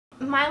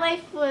My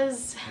life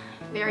was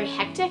very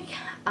hectic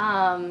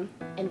and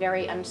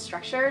very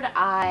unstructured.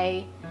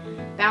 I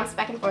bounced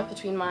back and forth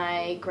between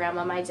my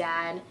grandma, my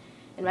dad,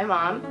 and my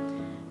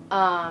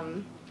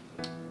mom.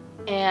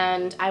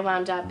 And I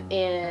wound up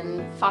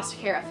in foster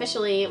care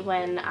officially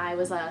when I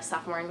was a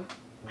sophomore in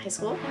high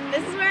school.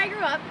 This is where I grew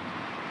up.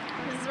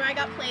 This is where I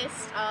got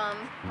placed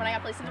when I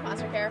got placed into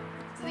foster care.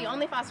 This is the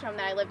only foster home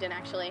that I lived in,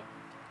 actually,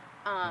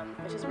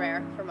 which is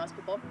rare for most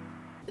people.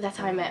 That's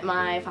how I met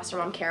my foster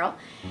mom, Carol.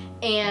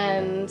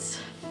 And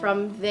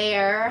from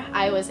there,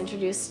 I was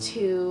introduced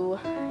to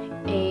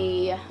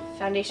a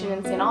foundation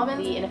in St.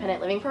 Albans, the Independent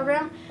Living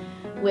Program,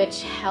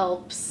 which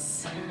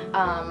helps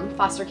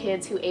foster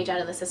kids who age out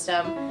of the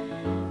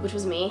system, which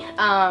was me,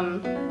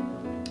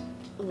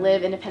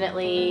 live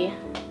independently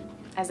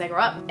as I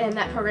grow up. And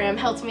that program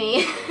helped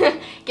me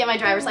get my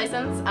driver's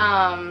license.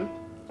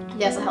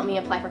 They also helped me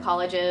apply for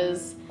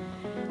colleges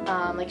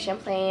like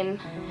Champlain,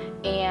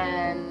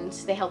 and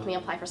they helped me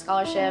apply for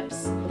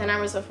scholarships. Then I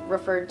was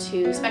referred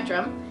to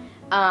Spectrum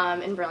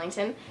in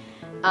Burlington,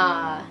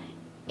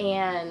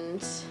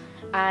 and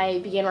I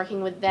began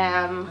working with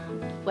them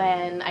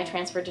when I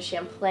transferred to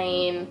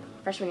Champlain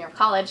freshman year of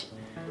college.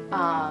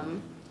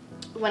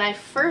 When I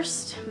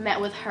first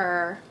met with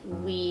her,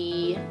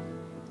 we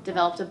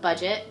developed a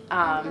budget,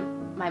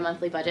 my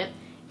monthly budget,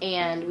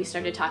 and we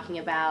started talking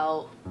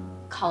about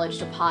college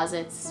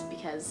deposits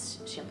because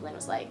Champlain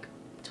was like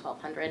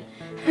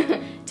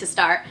 $1,200 to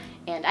start,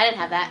 and I didn't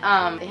have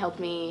that. They helped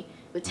me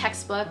with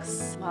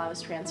textbooks while I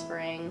was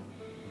transferring.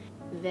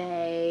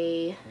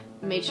 They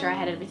made sure I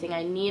had everything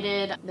I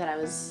needed, that I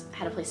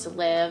had a place to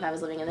live. I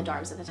was living in the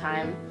dorms at the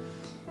time.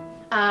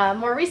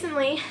 More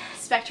recently,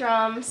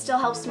 Spectrum still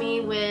helps me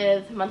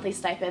with monthly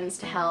stipends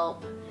to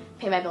help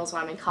pay my bills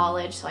when I'm in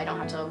college so I don't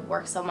have to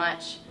work so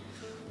much.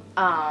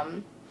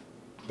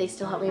 They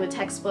still help me with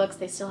textbooks.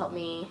 They still help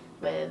me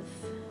with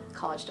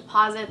college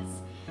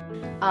deposits.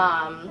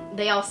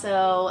 They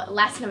also,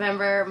 last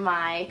November,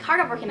 my car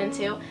got broken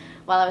into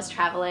while I was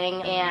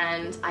traveling,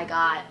 and I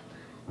got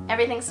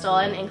everything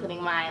stolen,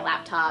 including my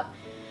laptop,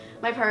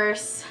 my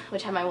purse,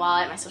 which had my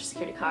wallet, my social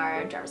security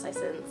card, driver's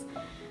license,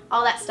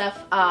 all that stuff.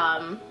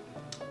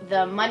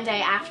 The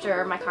Monday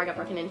after my car got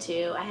broken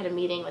into, I had a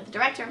meeting with the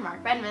director,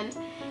 Mark Redmond,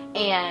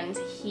 and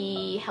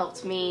he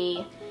helped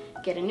me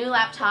get a new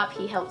laptop.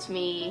 He helped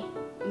me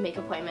make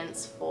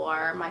appointments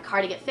for my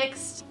car to get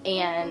fixed,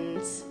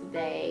 and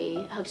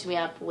they hooked me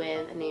up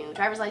with a new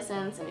driver's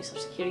license, a new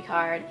social security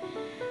card.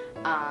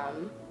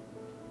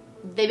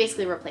 They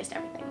basically replaced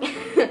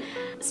everything.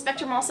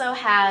 Spectrum also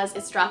has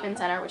its drop-in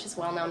center, which is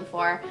well known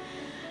for,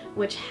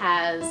 which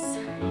has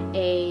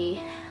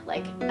a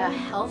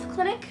health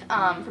clinic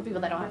for people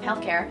that don't have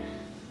health care.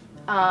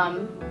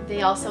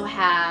 They also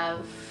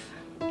have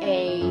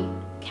a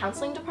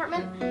counseling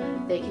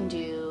department. They can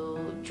do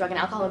drug and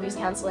alcohol abuse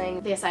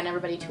counseling. They assign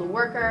everybody to a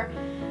worker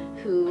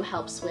who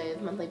helps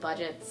with monthly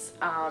budgets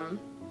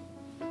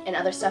and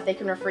other stuff. They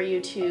can refer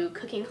you to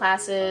cooking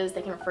classes.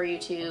 They can refer you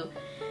to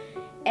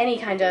any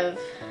kind of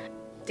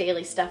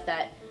daily stuff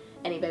that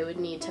anybody would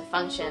need to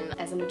function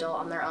as an adult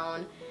on their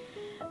own.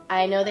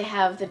 I know they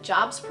have the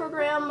jobs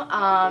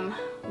program,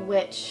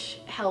 which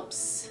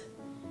helps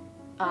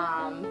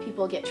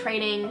people get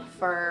training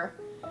for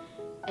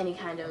any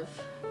kind of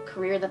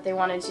career that they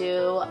want to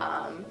do.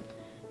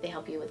 They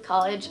help you with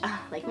college,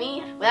 like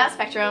me. Without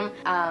Spectrum,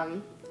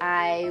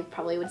 I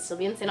probably would still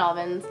be in St.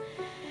 Albans.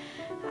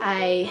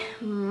 I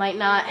might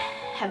not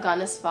have gone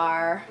this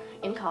far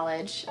in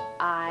college.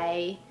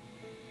 I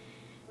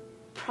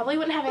probably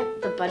wouldn't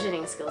have the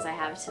budgeting skills I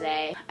have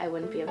today. I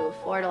wouldn't be able to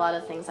afford a lot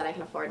of things that I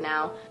can afford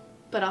now.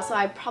 But also,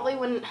 I probably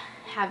wouldn't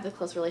have the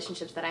close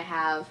relationships that I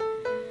have,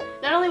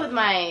 not only with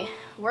my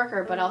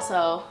worker, but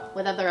also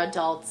with other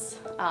adults,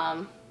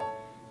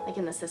 like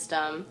in the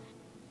system.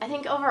 I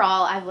think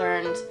overall I've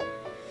learned,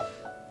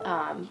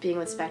 being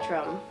with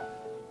Spectrum,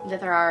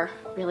 that there are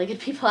really good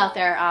people out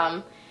there.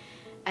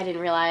 I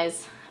didn't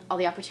realize all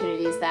the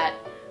opportunities that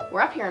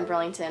were up here in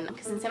Burlington,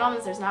 because in St.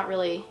 Albans there's not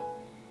really,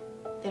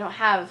 they don't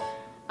have,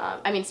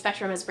 I mean,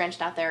 Spectrum has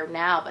branched out there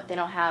now, but they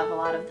don't have a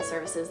lot of the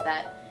services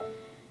that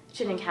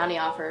Chittenden County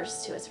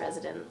offers to its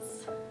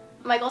residents.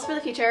 My goals for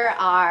the future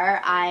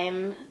are,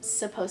 I'm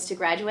supposed to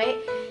graduate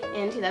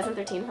in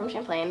 2013 from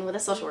Champlain with a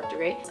social work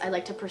degree. I'd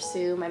like to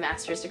pursue my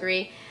master's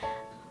degree.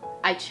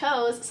 I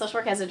chose social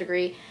work as a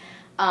degree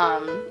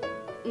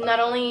not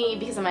only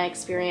because of my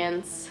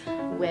experience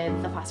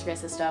with the foster care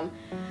system,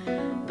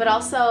 but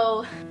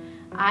also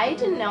I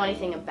didn't know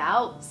anything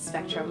about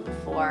Spectrum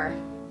before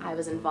I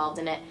was involved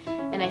in it,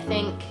 and I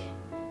think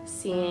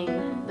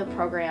seeing the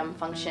program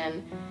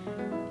function,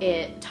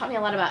 it taught me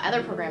a lot about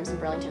other programs in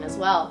Burlington as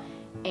well,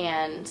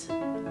 and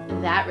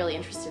that really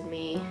interested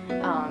me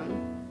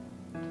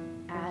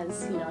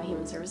as, you know, a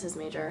human services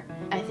major.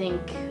 I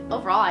think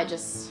overall I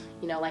just,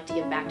 you know, like to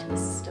give back to the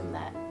system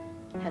that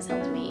has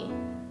helped me.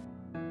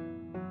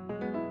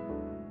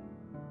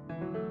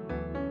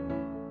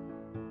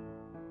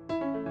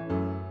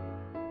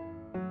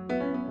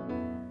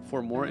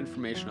 For more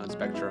information on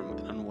Spectrum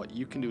and on what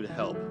you can do to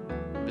help,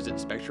 visit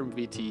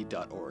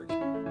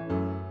spectrumvt.org.